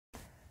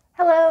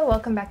Hello,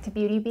 welcome back to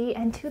Beauty Bee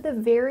and to the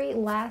very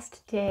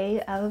last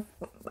day of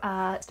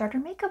Starter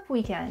Makeup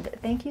Weekend.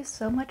 Thank you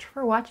so much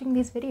for watching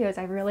these videos.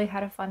 I really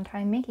had a fun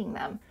time making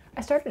them.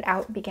 I started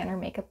out Beginner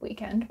Makeup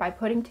Weekend by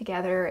putting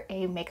together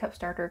a makeup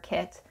starter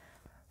kit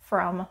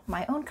from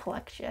my own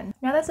collection.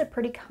 Now that's a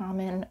pretty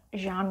common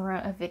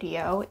genre of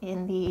video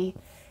in the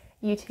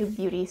YouTube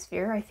beauty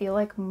sphere. I feel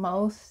like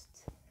most,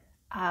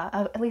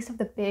 at least of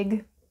the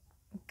big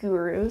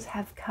gurus,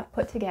 have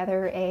put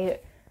together a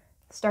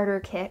starter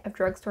kit of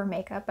drugstore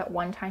makeup at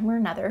one time or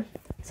another.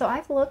 So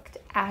I've looked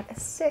at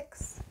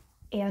 6,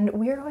 and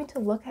we're going to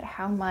look at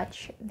how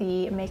much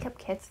the makeup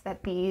kits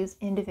that these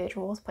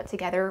individuals put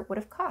together would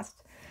have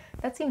cost.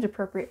 That seems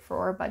appropriate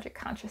for a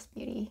budget-conscious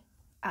beauty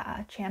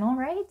channel,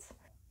 right?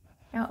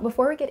 Now,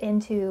 before we get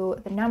into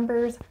the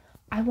numbers,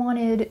 I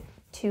wanted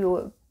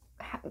to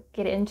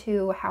get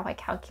into how I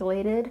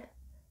calculated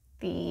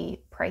the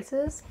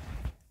prices.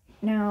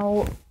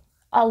 Now,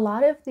 a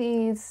lot of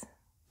these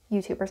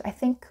YouTubers, I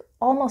think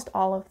almost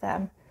all of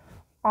them,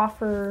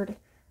 offered,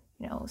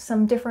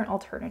 some different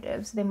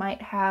alternatives. They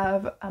might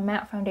have a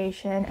matte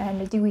foundation and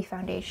a dewy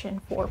foundation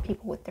for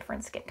people with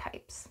different skin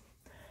types.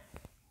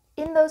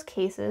 In those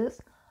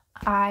cases,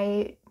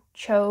 I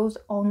chose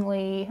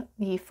only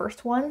the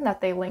first one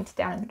that they linked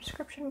down in the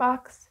description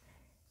box,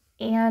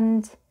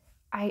 and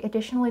I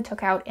additionally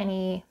took out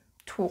any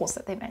tools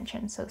that they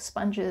mentioned, so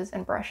sponges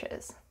and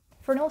brushes.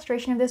 For an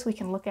illustration of this, we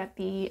can look at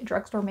the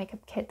drugstore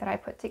makeup kit that I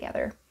put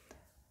together.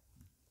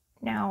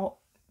 Now,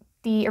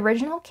 the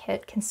original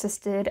kit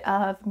consisted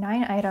of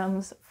 9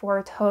 items for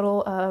a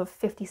total of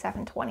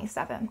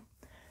 $57.27.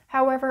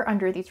 However,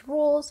 under these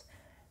rules,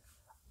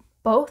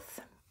 both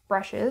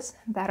brushes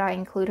that I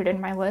included in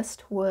my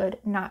list would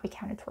not be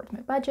counted towards my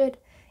budget,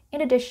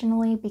 and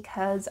additionally,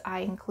 because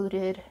I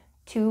included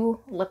 2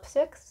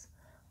 lipsticks,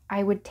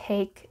 I would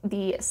take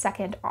the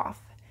second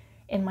off.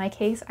 In my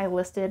case, I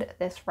listed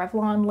this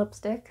Revlon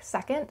lipstick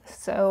second,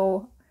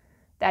 so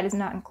that is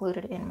not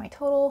included in my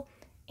total,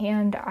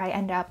 and I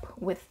end up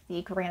with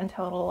the grand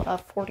total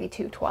of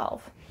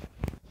 $42.12.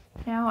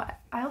 Now,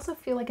 I also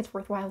feel like it's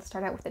worthwhile to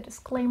start out with a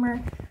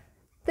disclaimer.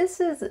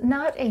 This is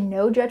not a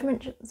no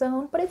judgment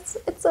zone, but it's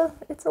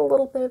a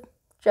little bit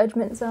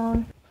judgment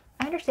zone.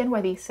 I understand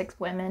why these 6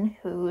 women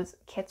whose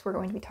kits we're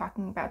going to be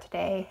talking about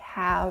today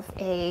have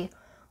a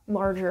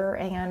larger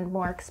and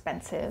more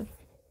expensive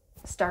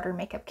starter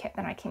makeup kit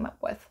than I came up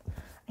with.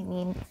 I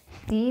mean,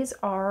 these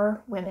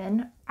are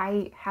women.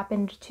 I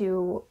happened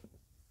to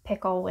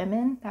pick all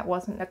women. That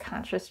wasn't a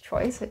conscious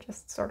choice. It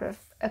just sort of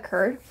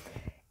occurred.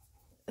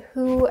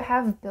 Who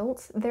have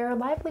built their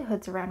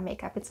livelihoods around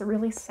makeup. It's a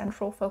really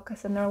central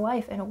focus in their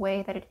life in a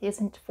way that it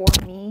isn't for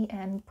me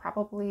and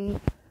probably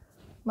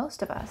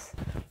most of us.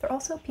 They're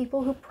also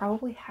people who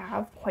probably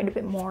have quite a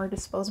bit more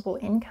disposable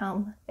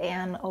income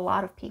than a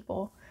lot of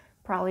people,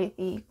 probably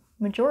the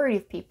majority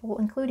of people,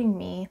 including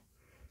me,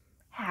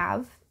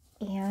 have,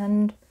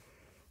 and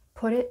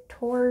put it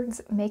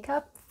towards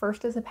makeup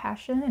first as a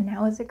passion and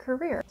now as a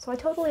career. So I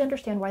totally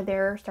understand why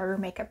their starter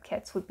makeup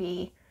kits would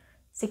be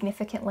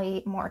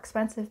significantly more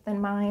expensive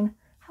than mine.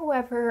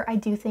 However, I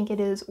do think it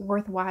is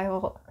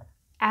worthwhile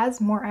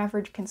as more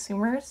average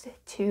consumers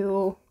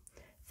to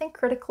think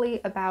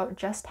critically about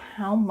just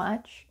how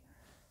much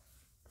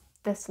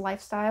this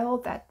lifestyle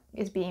that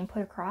is being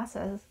put across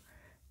as,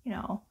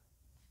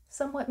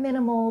 somewhat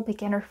minimal,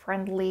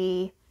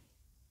 beginner-friendly,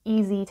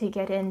 easy to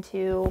get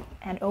into,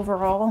 and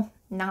overall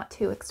not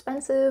too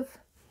expensive,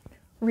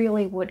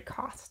 really would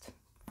cost.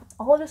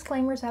 All the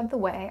disclaimers out of the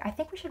way, I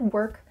think we should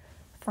work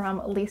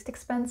from least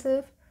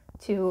expensive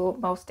to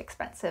most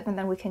expensive, and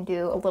then we can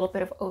do a little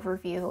bit of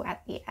overview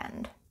at the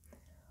end.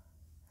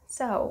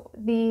 So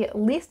the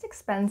least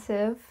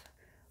expensive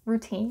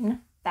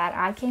routine that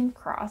I came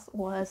across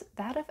was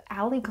that of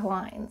Allie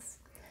Glines.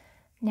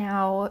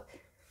 Now,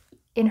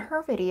 in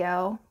her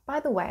video, by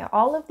the way,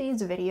 all of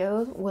these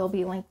videos will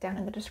be linked down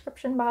in the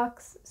description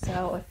box,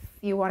 so if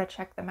you want to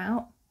check them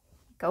out,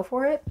 go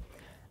for it.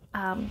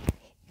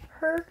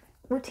 Her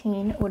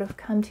routine would have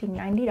come to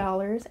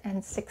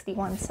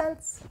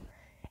 $90.61,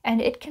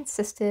 and it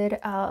consisted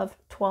of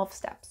 12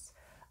 steps.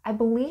 I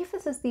believe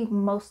this is the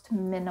most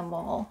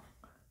minimal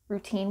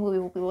routine we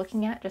will be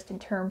looking at, just in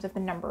terms of the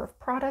number of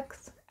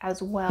products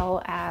as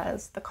well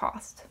as the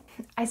cost.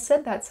 I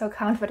said that so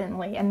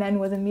confidently and then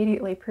was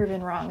immediately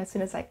proven wrong as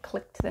soon as I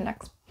clicked to the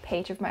next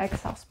page of my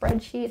Excel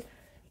spreadsheet,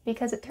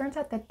 because it turns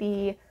out that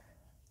the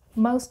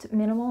most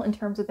minimal in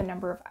terms of the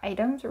number of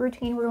items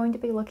routine we're going to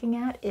be looking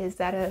at is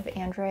that of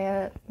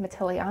Andrea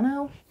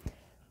Mitigliano.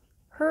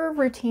 Her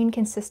routine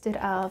consisted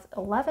of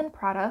 11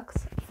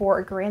 products for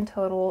a grand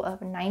total of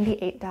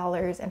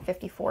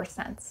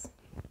 $98.54.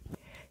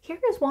 Here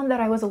is one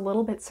that I was a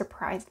little bit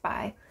surprised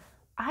by.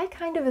 I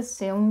kind of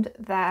assumed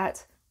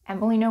that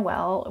Emily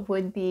Noel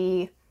would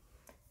be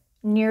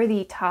near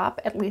the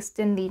top, at least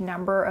in the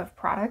number of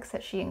products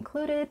that she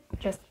included,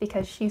 just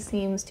because she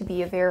seems to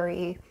be a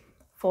very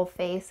full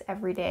face,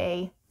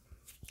 everyday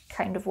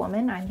kind of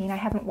woman. I mean, I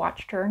haven't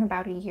watched her in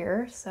about a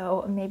year,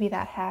 so maybe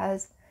that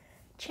has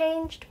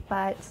changed,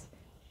 but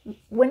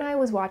when I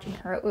was watching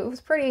her, it was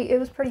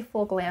pretty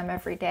full glam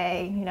every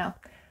day, you know,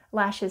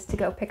 lashes to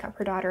go pick up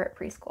her daughter at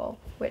preschool,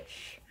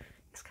 which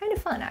is kind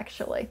of fun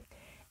actually.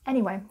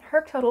 Anyway,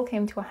 her total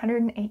came to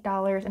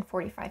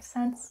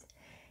 $108.45,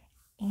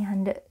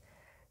 and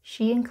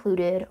she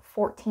included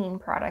 14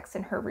 products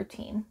in her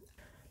routine.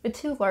 The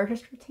two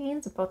largest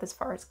routines, both as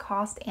far as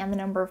cost and the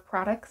number of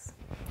products,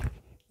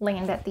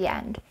 land at the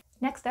end.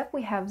 Next up,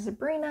 we have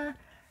Sabrina.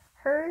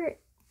 Her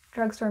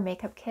drugstore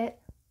makeup kit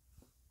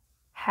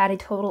had a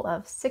total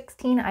of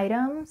 16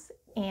 items,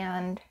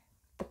 and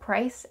the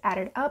price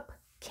added up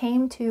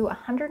came to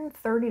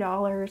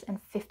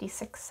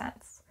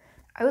 $130.56.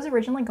 I was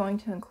originally going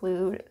to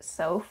include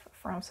Soph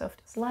from Soph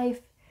Does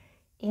Life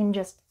in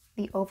just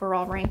the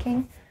overall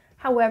ranking.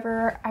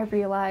 However, I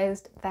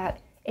realized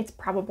that it's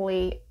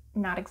probably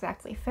not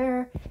exactly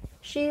fair.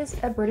 She's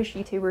a British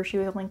YouTuber. She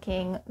was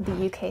linking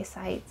the UK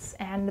sites,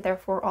 and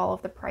therefore all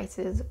of the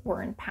prices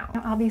were in pounds.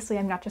 Now, obviously,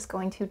 I'm not just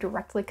going to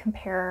directly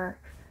compare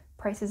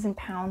prices in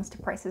pounds to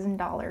prices in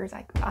dollars.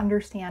 I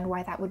understand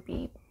why that would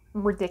be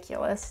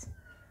ridiculous.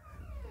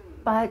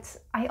 But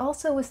I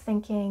also was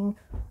thinking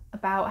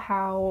about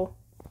how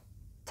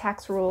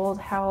tax rules,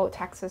 how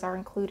taxes are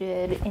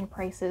included in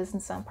prices in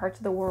some parts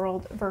of the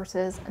world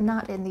versus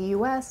not in the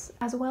US,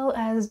 as well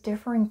as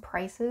differing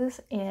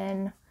prices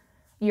in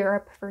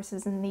Europe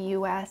versus in the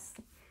US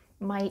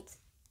might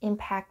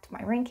impact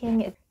my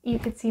ranking.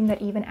 It could seem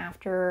that even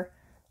after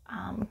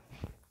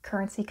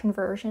currency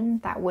conversion,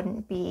 that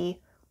wouldn't be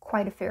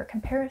quite a fair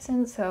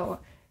comparison, so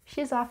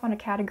she's off on a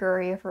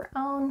category of her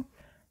own.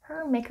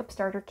 Her makeup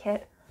starter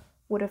kit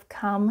would have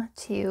come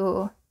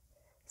to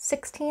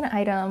 16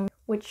 items,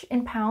 which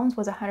in pounds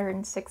was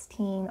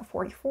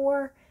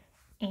 $116.44,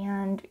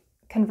 and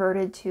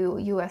converted to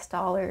US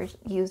dollars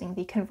using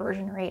the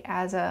conversion rate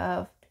as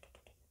of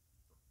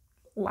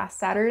last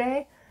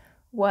Saturday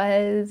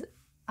was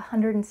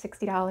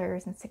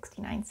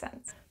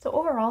 $160.69. So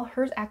overall,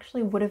 hers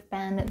actually would have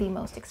been the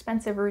most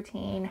expensive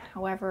routine.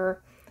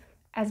 However,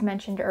 as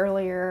mentioned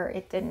earlier,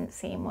 it didn't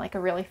seem like a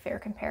really fair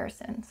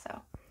comparison.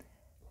 So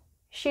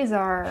she's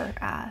our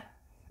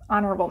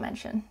honorable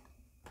mention.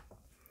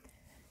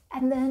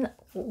 And then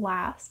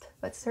last,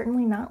 but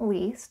certainly not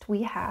least,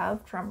 we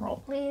have,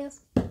 drumroll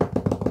please,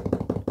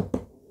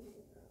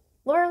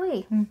 Laura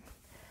Lee.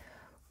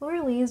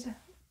 Laura Lee's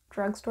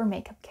drugstore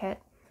makeup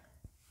kit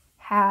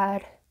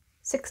had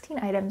 16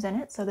 items in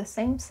it, so the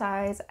same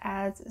size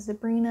as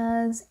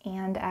Sabrina's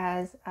and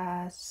as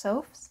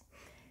Soph's,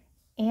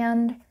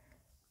 and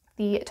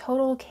the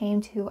total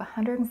came to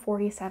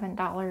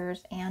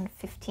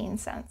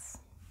 $147.15.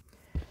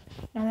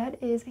 Now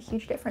that is a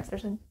huge difference.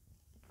 There's a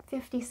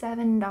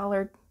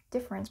 $57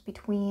 difference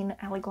between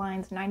Allie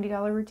Glein's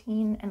 $90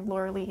 routine and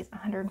Laura Lee's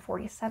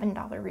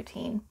 $147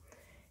 routine.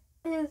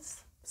 It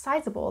is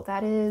sizable.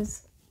 That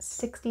is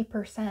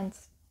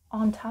 60%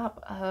 on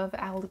top of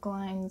Allie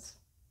Glein's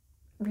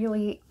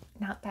really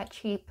not that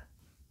cheap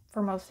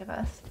for most of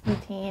us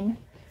routine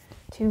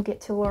to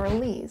get to Laura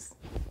Lee's.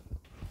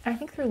 I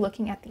think through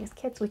looking at these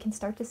kits, we can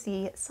start to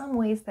see some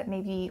ways that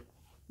maybe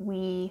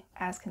we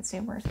as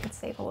consumers could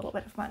save a little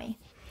bit of money.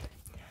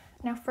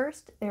 Now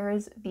first, there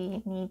is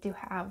the need to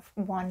have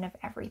one of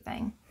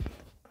everything.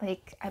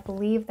 Like, I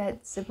believe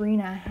that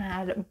Sabrina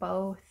had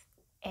both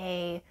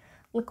a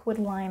liquid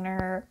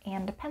liner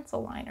and a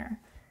pencil liner.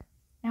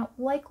 Now,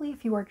 likely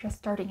if you are just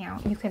starting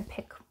out, you can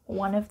pick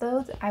one of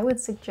those. I would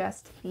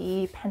suggest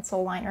the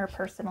pencil liner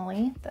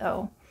personally,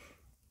 though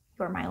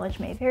your mileage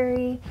may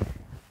vary,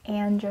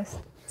 and just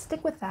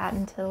stick with that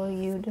until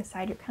you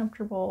decide you're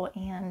comfortable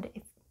and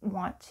if you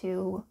want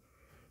to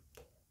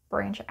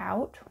branch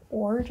out,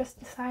 or just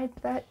decide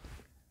that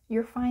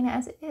you're fine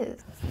as it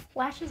is.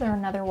 Lashes are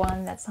another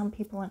one that some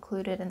people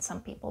included and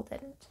some people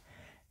didn't.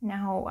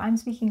 Now, I'm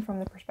speaking from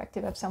the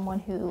perspective of someone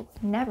who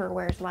never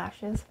wears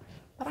lashes,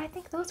 but I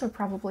think those are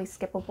probably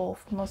skippable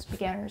for most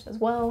beginners as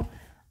well.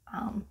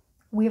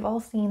 We've all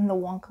seen the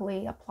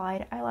wonkily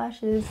applied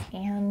eyelashes,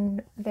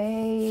 and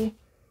they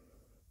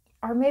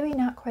are maybe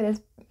not quite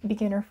as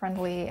beginner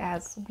friendly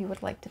as we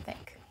would like to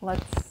think.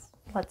 Let's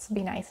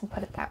be nice and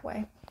put it that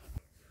way.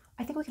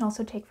 I think we can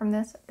also take from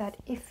this that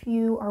if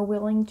you are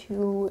willing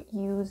to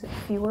use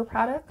fewer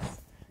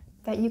products,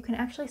 that you can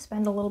actually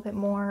spend a little bit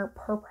more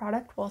per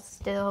product while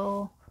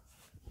still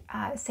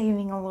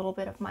saving a little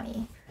bit of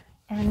money.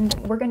 And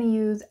we're going to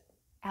use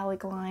Allie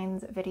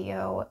Glein's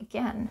video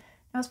again.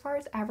 Now, as far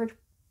as average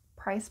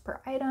price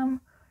per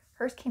item,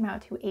 hers came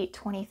out to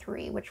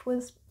 $8.23, which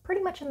was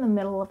pretty much in the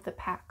middle of the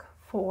pack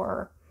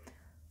for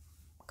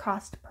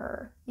cost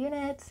per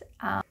unit.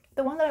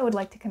 The one that I would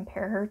like to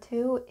compare her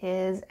to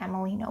is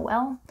Emily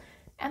Noel.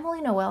 Emily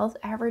Noel's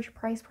average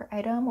price per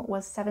item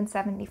was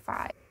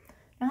 $7.75.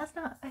 Now that's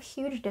not a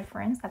huge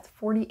difference, that's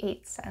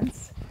 48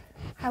 cents.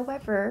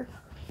 However,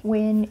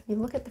 when you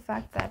look at the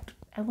fact that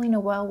Emily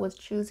Noel was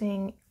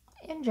choosing,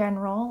 in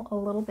general, a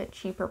little bit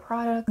cheaper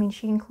product. I mean,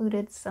 she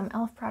included some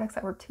e.l.f. products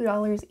that were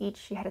 $2 each.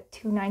 She had a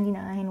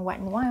 $2.99 Wet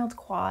n Wild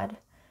quad.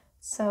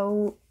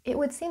 So It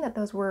would seem that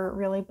those were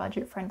really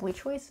budget-friendly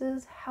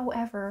choices.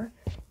 However,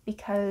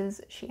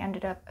 because she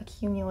ended up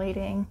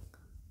accumulating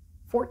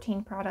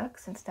 14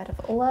 products instead of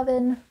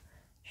 11,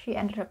 she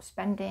ended up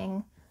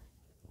spending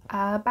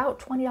about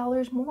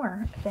 $20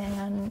 more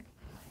than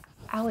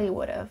Allie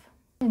would have.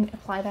 And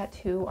apply that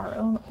to our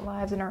own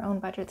lives and our own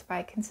budgets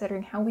by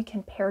considering how we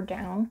can pare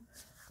down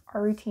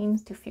our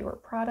routines to fewer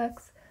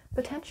products,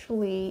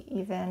 potentially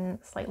even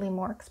slightly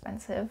more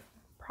expensive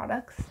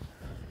products,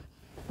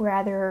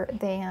 rather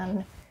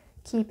than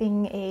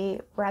keeping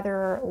a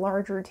rather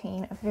large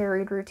routine, a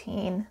varied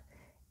routine,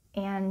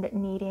 and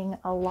needing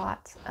a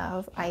lot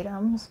of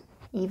items,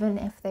 even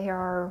if they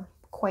are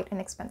quite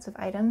inexpensive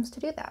items,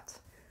 to do that.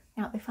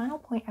 Now, the final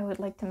point I would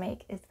like to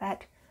make is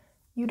that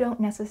you don't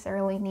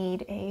necessarily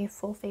need a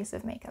full face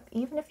of makeup.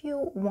 Even if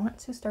you want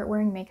to start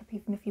wearing makeup,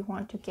 even if you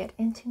want to get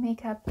into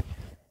makeup,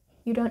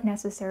 you don't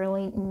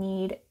necessarily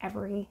need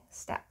every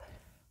step.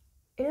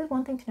 It is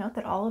one thing to note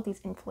that all of these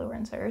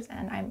influencers,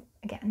 and I'm,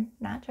 again,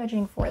 not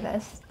judging for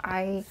this,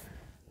 I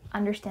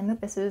understand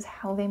that this is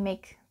how they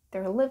make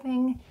their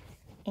living,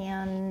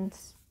 and,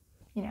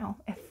 you know,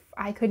 if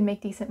I could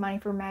make decent money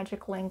for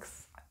magic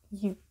links,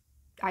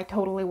 I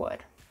totally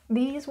would.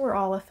 These were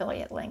all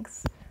affiliate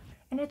links,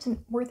 and it's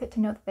worth it to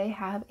note that they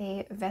have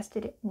a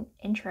vested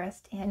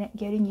interest in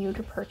getting you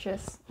to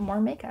purchase more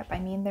makeup. I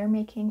mean, they're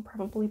making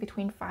probably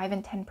between 5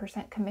 and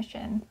 10%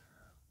 commission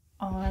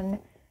on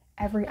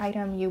every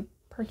item you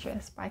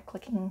purchase by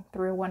clicking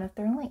through one of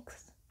their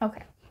links.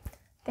 Okay,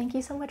 thank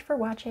you so much for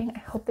watching. I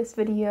hope this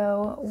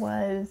video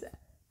was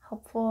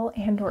helpful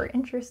and or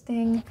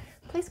interesting.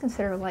 Please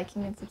consider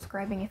liking and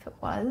subscribing if it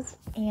was.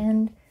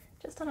 And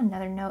just on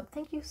another note,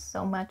 thank you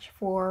so much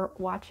for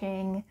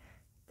watching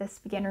this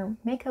beginner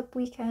makeup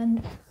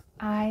weekend.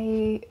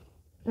 I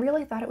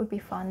really thought it would be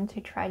fun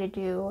to try to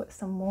do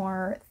some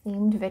more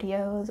themed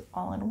videos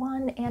all in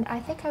one, and I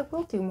think I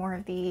will do more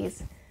of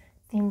these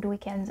themed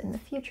weekends in the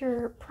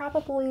future,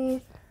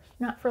 probably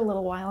not for a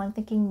little while. I'm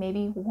thinking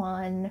maybe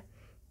 1,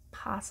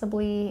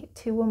 possibly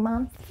 2 a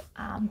month.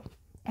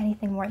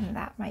 Anything more than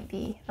that might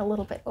be a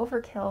little bit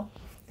overkill.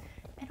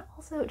 And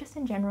also, just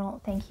in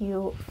general, thank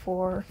you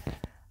for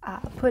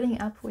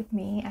putting up with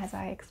me as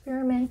I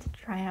experiment,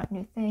 try out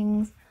new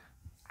things.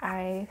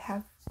 I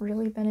have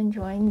really been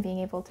enjoying being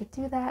able to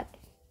do that,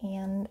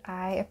 and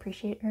I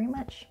appreciate it very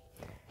much.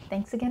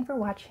 Thanks again for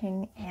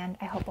watching, and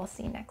I hope I'll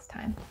see you next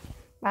time.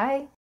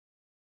 Bye!